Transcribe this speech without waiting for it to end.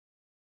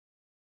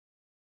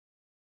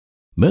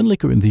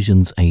Mölnlycke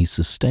envisions a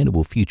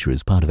sustainable future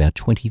as part of our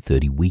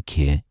 2030 We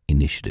Care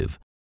initiative,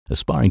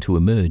 aspiring to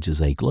emerge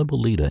as a global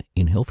leader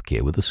in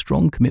healthcare with a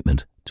strong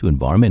commitment to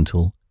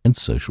environmental and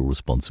social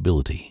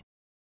responsibility.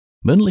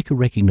 Mölnlycke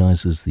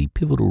recognizes the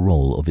pivotal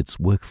role of its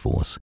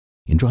workforce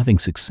in driving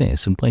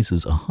success and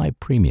places a high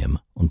premium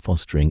on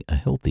fostering a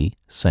healthy,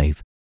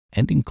 safe,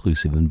 and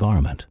inclusive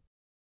environment.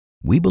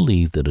 We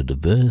believe that a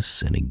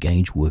diverse and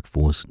engaged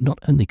workforce not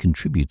only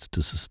contributes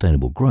to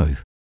sustainable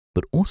growth,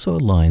 but also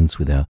aligns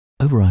with our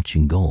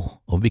overarching goal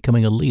of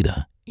becoming a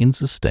leader in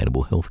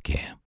sustainable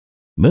healthcare.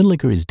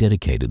 Mölnlycke is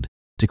dedicated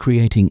to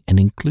creating an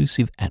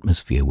inclusive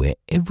atmosphere where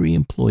every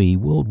employee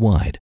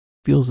worldwide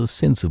feels a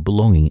sense of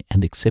belonging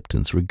and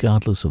acceptance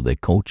regardless of their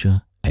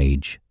culture,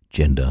 age,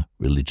 gender,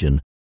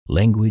 religion,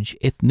 language,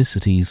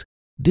 ethnicities,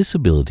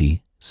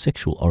 disability,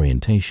 sexual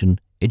orientation,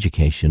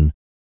 education,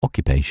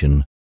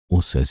 occupation,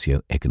 or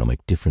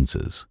socio-economic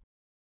differences.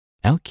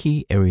 Our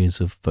key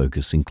areas of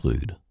focus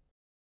include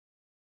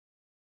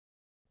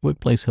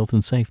workplace health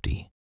and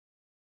safety,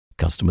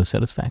 customer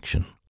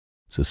satisfaction,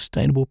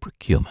 sustainable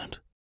procurement,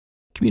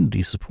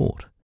 community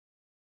support,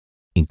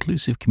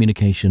 inclusive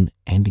communication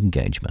and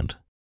engagement,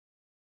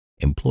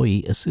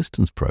 employee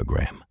assistance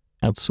program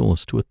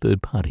outsourced to a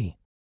third party,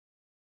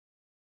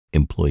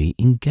 employee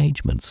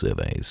engagement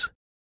surveys,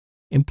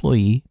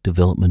 employee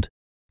development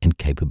and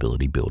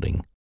capability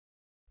building,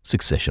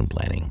 succession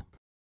planning.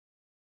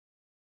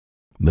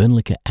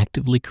 Mölnlycke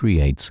actively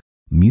creates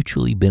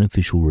mutually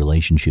beneficial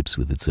relationships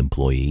with its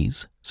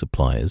employees,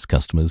 suppliers,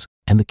 customers,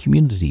 and the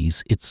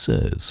communities it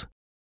serves.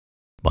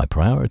 By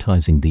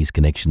prioritizing these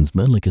connections,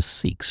 Mölnlycke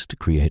seeks to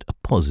create a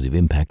positive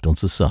impact on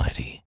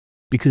society.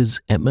 Because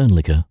at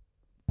Mölnlycke,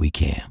 we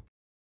care.